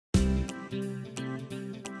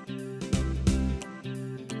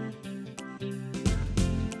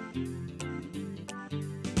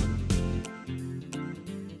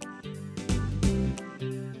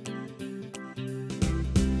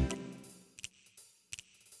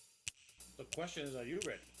question is, are you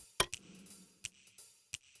ready?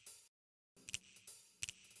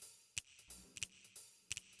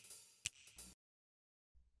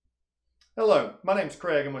 Hello, my name's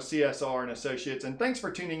Craig. I'm with CSR and Associates, and thanks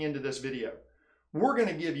for tuning into this video. We're going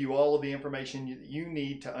to give you all of the information you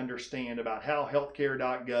need to understand about how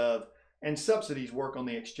healthcare.gov and subsidies work on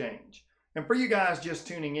the exchange. And for you guys just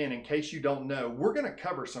tuning in case you don't know, we're going to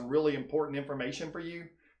cover some really important information for you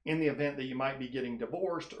in the event that you might be getting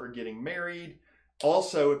divorced or getting married.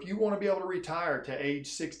 Also, if you want to be able to retire to age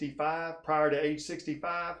 65, prior to age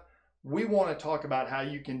 65, we want to talk about how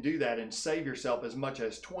you can do that and save yourself as much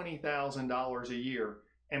as $20,000 a year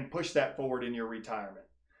and push that forward in your retirement.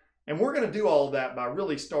 And we're going to do all of that by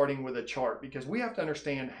really starting with a chart because we have to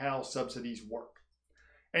understand how subsidies work.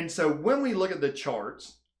 And so when we look at the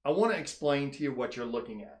charts, I want to explain to you what you're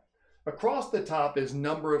looking at. Across the top is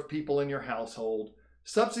number of people in your household.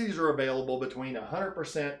 Subsidies are available between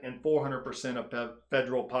 100% and 400% of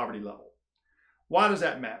federal poverty level. Why does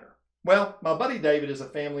that matter? Well, my buddy David is a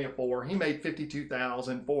family of four. He made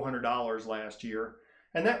 $52,400 last year,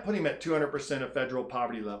 and that put him at 200% of federal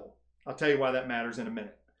poverty level. I'll tell you why that matters in a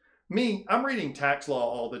minute. Me, I'm reading tax law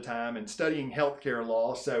all the time and studying healthcare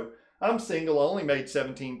law, so I'm single. I only made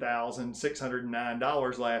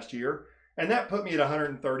 $17,609 last year, and that put me at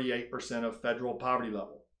 138% of federal poverty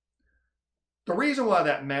level. The reason why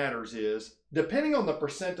that matters is, depending on the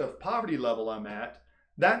percent of poverty level I'm at,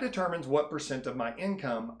 that determines what percent of my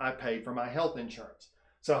income I pay for my health insurance.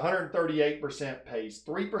 So 138% pays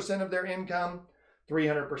 3% of their income,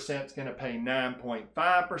 300% is going to pay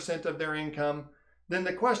 9.5% of their income. Then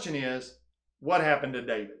the question is, what happened to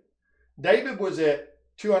David? David was at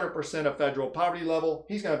 200% of federal poverty level.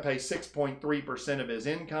 He's going to pay 6.3% of his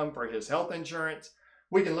income for his health insurance.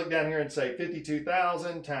 We can look down here and say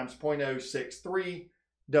 52,000 times 0.063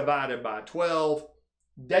 divided by 12.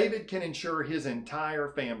 David can insure his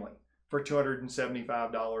entire family for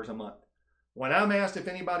 $275 a month. When I'm asked if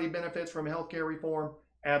anybody benefits from healthcare reform,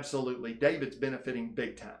 absolutely. David's benefiting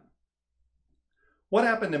big time. What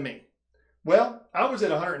happened to me? Well, I was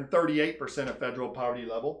at 138% of federal poverty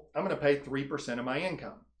level. I'm going to pay 3% of my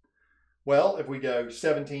income. Well, if we go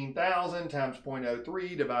 17,000 times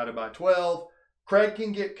 0.03 divided by 12, Craig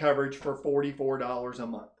can get coverage for $44 a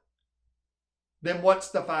month. Then what's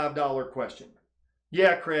the $5 question?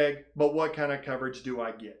 Yeah, Craig, but what kind of coverage do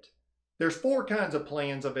I get? There's 4 kinds of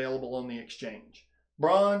plans available on the exchange: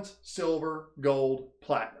 bronze, silver, gold,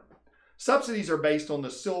 platinum. Subsidies are based on the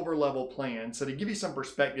silver level plan. So to give you some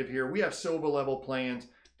perspective here, we have silver level plans,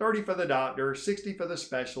 $30 for the doctor, $60 for the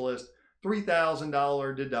specialist,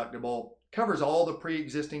 $3,000 deductible, covers all the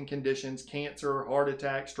pre-existing conditions: cancer, heart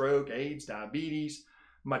attack, stroke, AIDS, diabetes,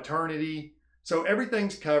 maternity. So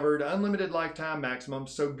everything's covered, unlimited lifetime maximum,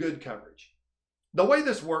 so good coverage. The way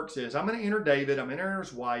this works is I'm going to enter David, I'm going to enter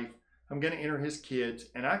his wife, I'm going to enter his kids,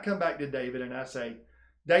 and I come back to David and I say,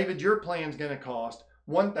 David, your plan's going to cost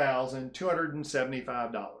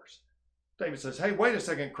 $1,275. David says, hey, wait a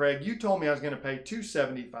second, Craig, you told me I was going to pay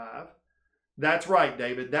 $275. That's right,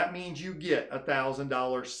 David. That means you get a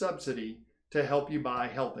 $1,000 subsidy to help you buy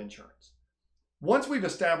health insurance. Once we've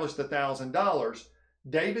established the $1,000,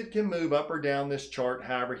 David can move up or down this chart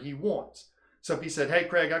however he wants. So if he said, hey,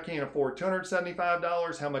 Craig, I can't afford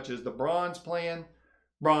 $275, how much is the bronze plan?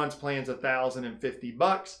 Bronze plan's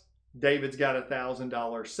 $1,050. David's got a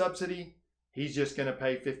 $1,000 subsidy. He's just going to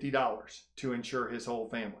pay $50 to insure his whole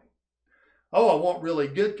family. Oh, I want really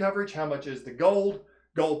good coverage. How much is the gold?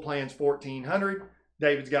 Gold plan's $1,400.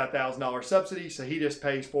 David's got a $1,000 subsidy, so he just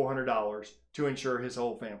pays $400 to insure his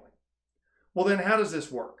whole family. Well, then how does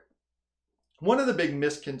this work? One of the big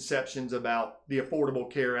misconceptions about the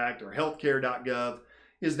Affordable Care Act or healthcare.gov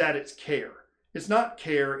is that it's care. It's not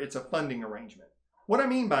care, it's a funding arrangement. What I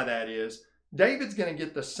mean by that is David's going to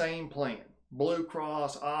get the same plan. Blue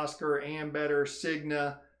Cross, Oscar, Ambetter,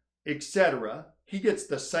 Cigna, etc. He gets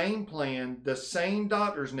the same plan, the same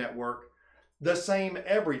doctor's network, the same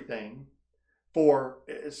everything for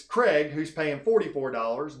Craig, who's paying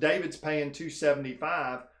 $44, David's paying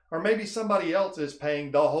 $275, or maybe somebody else is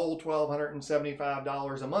paying the whole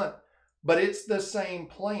 $1,275 a month, but it's the same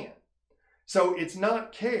plan. So it's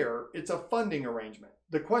not care, it's a funding arrangement.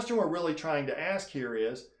 The question we're really trying to ask here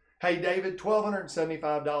is, hey, David,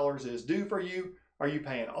 $1,275 is due for you. Are you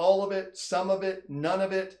paying all of it, some of it, none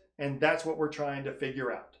of it? And that's what we're trying to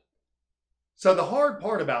figure out. So the hard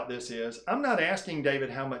part about this is I'm not asking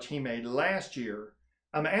David how much he made last year.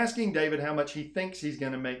 I'm asking David how much he thinks he's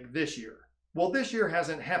going to make this year. Well, this year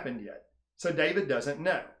hasn't happened yet, so David doesn't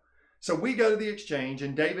know. So we go to the exchange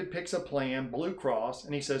and David picks a plan, Blue Cross,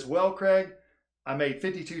 and he says, well, Craig, I made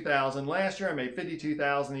 $52,000 last year. I made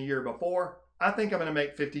 $52,000 the year before. I think I'm going to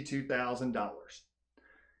make $52,000.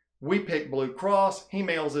 We pick Blue Cross. He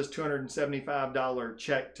mails his $275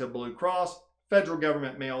 check to Blue Cross. Federal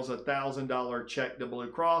government mails a $1,000 check to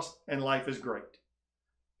Blue Cross, and life is great.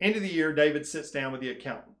 End of the year, David sits down with the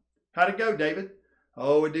accountant. How'd it go, David?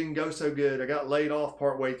 Oh, it didn't go so good. I got laid off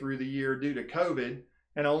partway through the year due to COVID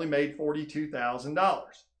and only made $42,000.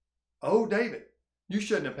 Oh, David, you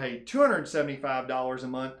shouldn't have paid $275 a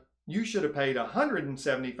month. You should have paid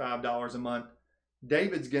 $175 a month.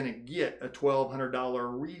 David's going to get a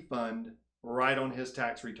 $1,200 refund right on his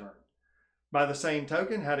tax return. By the same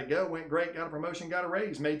token, how'd it go? Went great, got a promotion, got a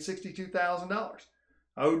raise, made $62,000.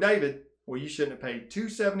 Oh, David, well, you shouldn't have paid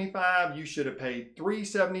 $275. You should have paid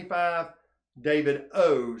 $375. David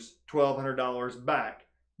owes $1,200 back,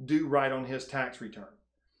 due right on his tax return.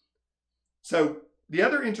 So the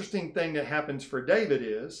other interesting thing that happens for David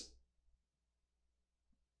is,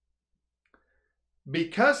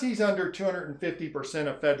 because he's under 250%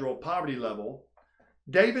 of federal poverty level,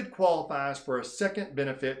 David qualifies for a second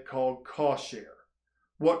benefit called cost share.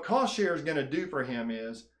 What cost share is going to do for him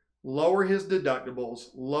is lower his deductibles,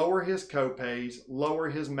 lower his copays, lower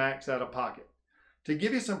his max out of pocket. To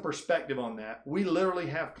give you some perspective on that, we literally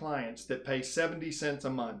have clients that pay 70 cents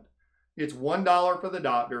a month. It's $1 for the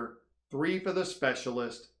doctor, $3 for the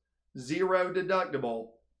specialist, 0 deductible,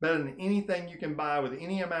 better than anything you can buy with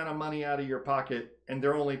any amount of money out of your pocket, and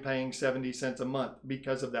they're only paying 70 cents a month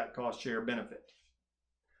because of that cost share benefit.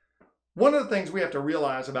 One of the things we have to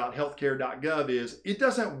realize about healthcare.gov is it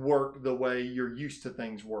doesn't work the way you're used to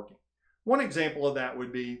things working. One example of that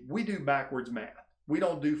would be we do backwards math. We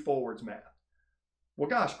don't do forwards math. Well,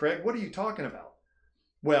 gosh, Craig, what are you talking about?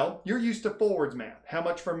 Well, you're used to forwards math. How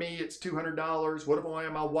much for me? It's $200. What if I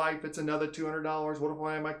have my wife? It's another $200. What if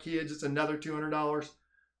I have my kids? It's another $200.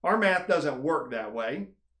 Our math doesn't work that way.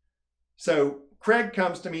 So Craig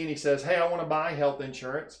comes to me and he says, hey, I want to buy health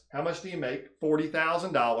insurance. How much do you make?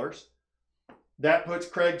 $40,000. That puts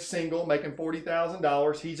Craig single, making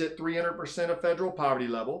 $40,000. He's at 300% of federal poverty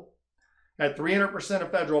level. At 300%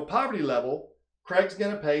 of federal poverty level, Craig's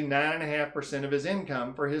going to pay 9.5% of his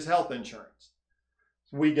income for his health insurance.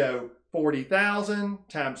 We go 40,000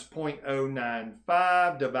 times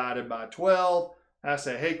 0.095 divided by 12. I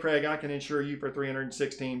say, hey, Craig, I can insure you for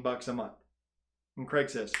 $316 a month. And Craig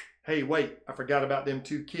says, hey, wait, I forgot about them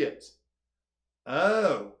 2 kids.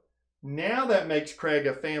 Oh, now that makes Craig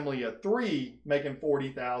a family of 3 making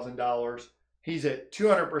 $40,000. He's at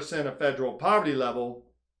 200% of federal poverty level.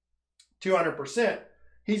 200%,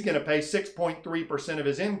 he's going to pay 6.3% of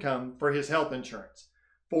his income for his health insurance.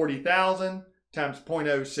 40,000 times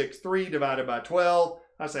 0.063 divided by 12.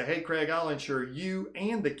 I say, hey, Craig, I'll insure you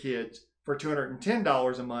and the kids for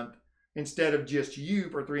 $210 a month instead of just you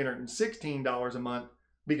for $316 a month,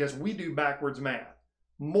 because we do backwards math.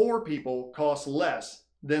 More people cost less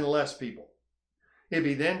than less people. If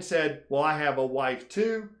he then said, well, I have a wife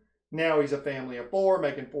too, now he's a family of 4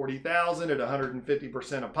 making $40,000 at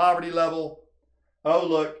 150% of poverty level. Oh,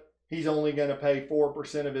 look, he's only going to pay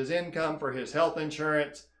 4% of his income for his health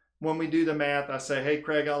insurance. When we do the math, I say, hey,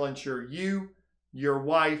 Craig, I'll insure you, your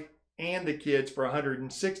wife, and the kids for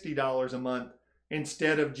 $160 a month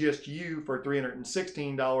instead of just you for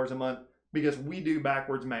 $316 a month, because we do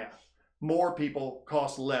backwards math. More people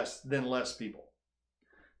cost less than less people.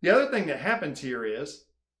 The other thing that happens here is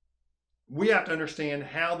we have to understand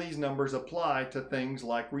how these numbers apply to things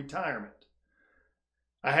like retirement.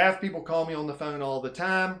 I have people call me on the phone all the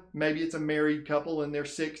time. Maybe it's a married couple in their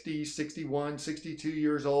 60s, 61, 62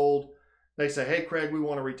 years old. They say, hey, Craig, we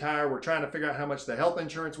want to retire. We're trying to figure out how much the health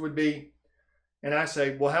insurance would be. And I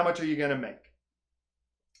say, well, how much are you going to make?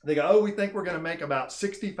 They go, oh, we think we're going to make about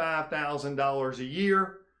 $65,000 a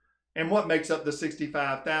year. And what makes up the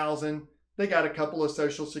 $65,000? They got a couple of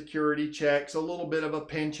Social Security checks, a little bit of a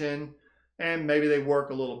pension, and maybe they work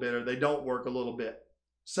a little bit or they don't work a little bit.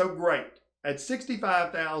 So great. At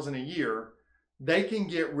 $65,000 a year, they can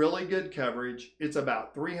get really good coverage. It's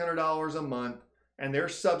about $300 a month, and their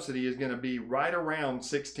subsidy is going to be right around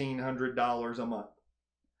 $1,600 a month.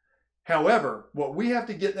 However, what we have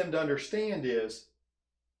to get them to understand is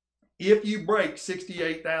if you break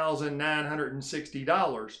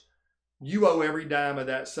 $68,960, you owe every dime of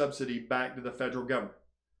that subsidy back to the federal government.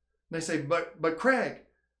 And they say, but Craig,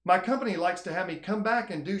 my company likes to have me come back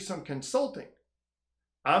and do some consulting.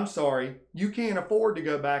 I'm sorry, you can't afford to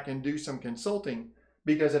go back and do some consulting,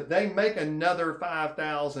 because if they make another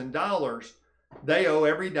 $5,000, they owe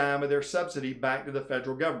every dime of their subsidy back to the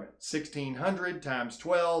federal government. $1,600 times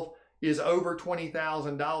 12 is over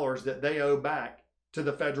 $20,000 that they owe back to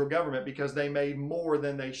the federal government because they made more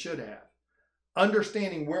than they should have.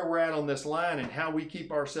 understanding where we're at on this line and how we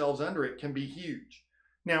keep ourselves under it can be huge.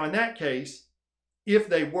 Now, in that case, if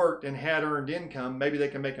they worked and had earned income, maybe they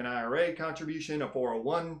can make an IRA contribution, a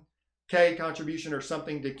 401k contribution, or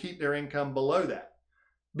something to keep their income below that.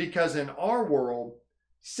 Because in our world,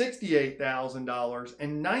 $68,000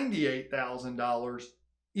 and $98,000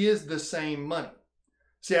 is the same money.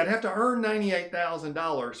 See, I'd have to earn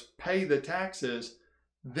 $98,000, pay the taxes,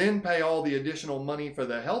 then pay all the additional money for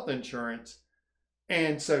the health insurance.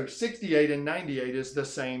 And so 68 and 98 is the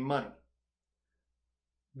same money.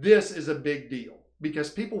 This is a big deal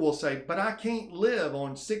because people will say, but I can't live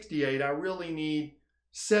on 68. I really need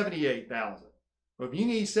 78,000. Well, if you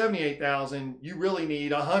need 78,000, you really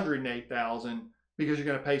need 108,000 because you're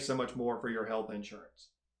going to pay so much more for your health insurance.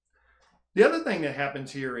 The other thing that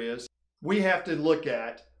happens here is we have to look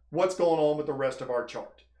at what's going on with the rest of our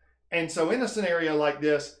chart. And so in a scenario like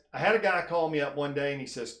this, I had a guy call me up one day and he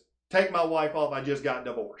says, take my wife off, I just got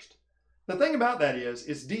divorced. The thing about that is,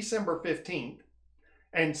 it's December 15th.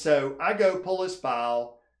 And so I go pull his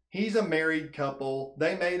file. He's a married couple.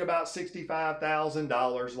 They made about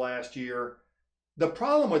 $65,000 last year. The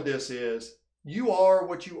problem with this is you are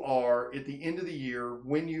what you are at the end of the year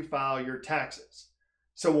when you file your taxes.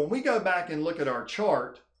 So when we go back and look at our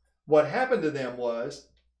chart, what happened to them was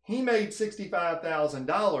he made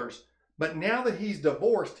 $65,000, but now that he's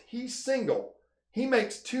divorced, he's single. He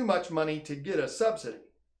makes too much money to get a subsidy.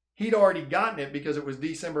 He'd already gotten it because it was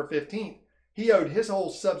December 15th. He owed his whole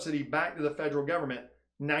subsidy back to the federal government,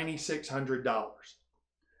 $9,600.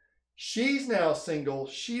 She's now single.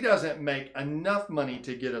 She doesn't make enough money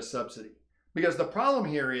to get a subsidy because the problem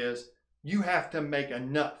here is you have to make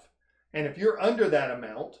enough. And if you're under that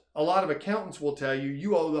amount, a lot of accountants will tell you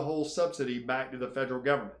you owe the whole subsidy back to the federal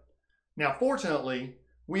government. Now, fortunately,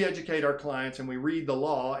 we educate our clients and we read the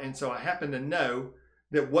law. And so I happen to know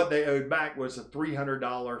that what they owed back was a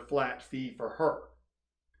 $300 flat fee for her.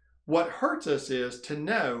 What hurts us is to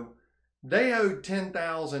know they owed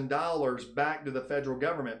 $10,000 back to the federal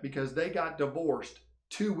government because they got divorced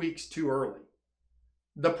 2 weeks too early.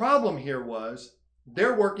 The problem here was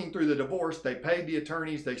they're working through the divorce. They paid the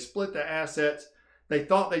attorneys. They split the assets. They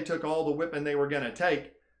thought they took all the whipping they were going to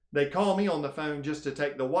take. They called me on the phone just to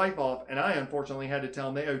take the wife off, and I unfortunately had to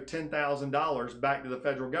tell them they owed $10,000 back to the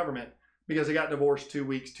federal government because they got divorced 2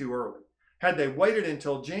 weeks too early. Had they waited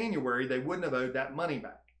until January, they wouldn't have owed that money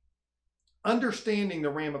back. Understanding the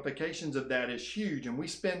ramifications of that is huge, and we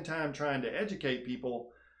spend time trying to educate people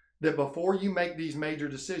that before you make these major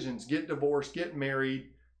decisions, get divorced, get married,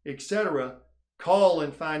 etc., call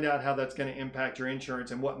and find out how that's going to impact your insurance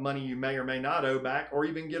and what money you may or may not owe back or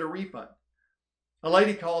even get a refund. A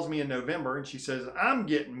lady calls me in November and she says, I'm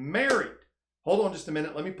getting married. Hold on just a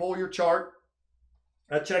minute. Let me pull your chart.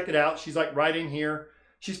 I check it out. She's like right in here.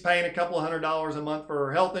 She's paying a couple of $100 a month for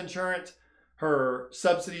her health insurance. Her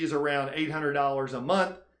subsidy is around $800 a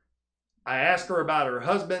month. I ask her about her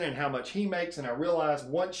husband and how much he makes, and I realize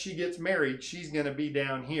once she gets married, she's going to be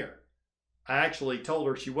down here. I actually told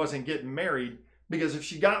her she wasn't getting married because if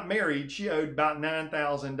she got married, she owed about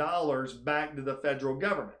 $9,000 back to the federal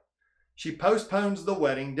government. She postpones the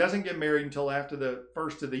wedding, doesn't get married until after the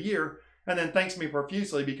first of the year, and then thanks me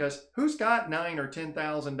profusely because who's got $9,000 or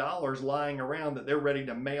 $10,000 lying around that they're ready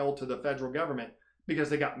to mail to the federal government because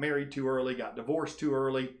they got married too early, got divorced too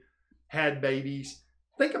early, had babies?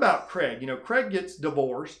 Think about Craig. You know, Craig gets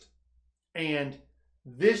divorced, and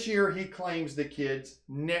this year he claims the kids.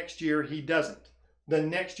 Next year he doesn't. The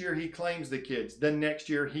next year he claims the kids. The next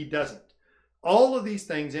year he doesn't. All of these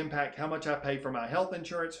things impact how much I pay for my health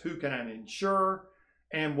insurance, who can I insure,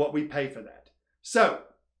 and what we pay for that. So,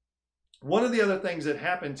 one of the other things that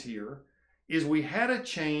happens here is we had a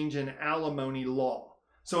change in alimony law.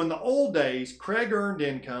 So in the old days, Craig earned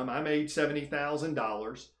income. I made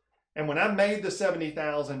 $70,000. And when I made the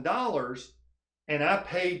 $70,000 and I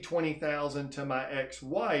paid $20,000 to my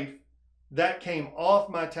ex-wife, that came off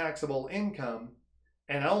my taxable income,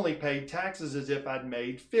 and I only paid taxes as if I'd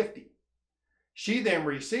made $50,000. She then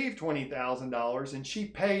received $20,000 and she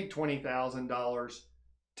paid $20,000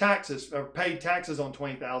 taxes, or paid taxes on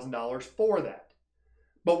 $20,000 for that.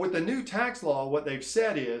 But with the new tax law, what they've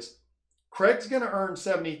said is Craig's going to earn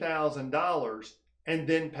 $70,000 and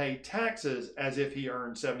then pay taxes as if he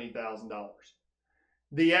earned $70,000.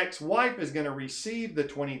 The ex-wife is going to receive the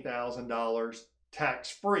 $20,000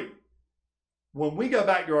 tax-free. When we go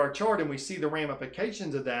back to our chart and we see the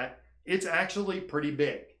ramifications of that, it's actually pretty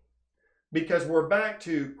big. Because we're back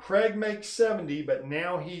to Craig makes 70, but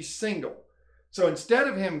now he's single. So instead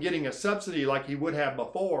of him getting a subsidy like he would have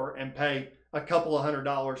before and pay a couple of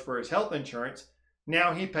 $100 for his health insurance,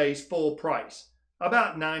 now he pays full price.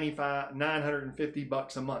 about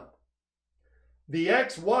 $950 a month. The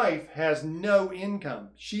ex-wife has no income.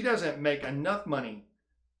 She doesn't make enough money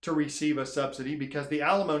to receive a subsidy because the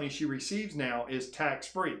alimony she receives now is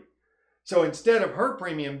tax-free. So instead of her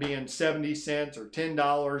premium being 70 cents or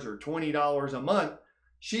 $10 or $20 a month,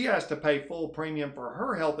 she has to pay full premium for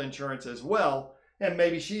her health insurance as well, and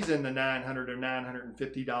maybe she's in the $900 or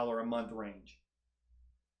 $950 a month range.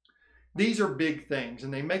 These are big things,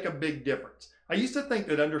 and they make a big difference. I used to think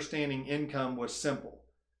that understanding income was simple.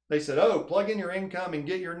 They said, oh, plug in your income and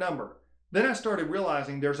get your number. Then I started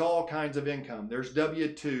realizing there's all kinds of income. There's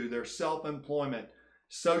W-2, there's self-employment,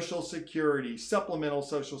 Social Security, supplemental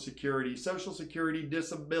Social Security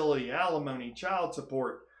disability, alimony, child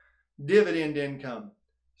support, dividend income.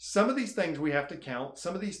 Some of these things we have to count,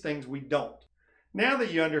 some of these things we don't. Now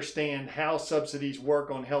that you understand how subsidies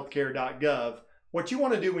work on healthcare.gov, what you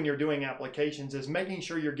want to do when you're doing applications is making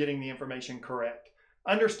sure you're getting the information correct.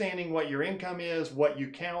 Understanding what your income is, what you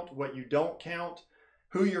count, what you don't count,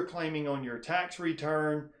 who you're claiming on your tax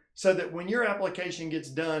return, so that when your application gets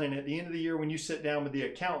done and at the end of the year when you sit down with the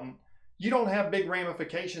accountant, you don't have big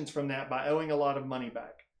ramifications from that by owing a lot of money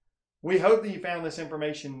back. We hope that you found this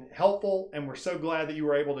information helpful, and we're so glad that you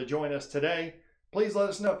were able to join us today. Please let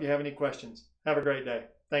us know if you have any questions. Have a great day.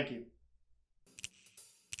 Thank you.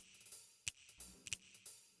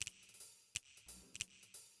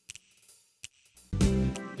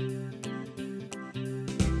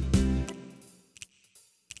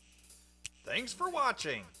 Thanks for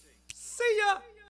watching. See ya!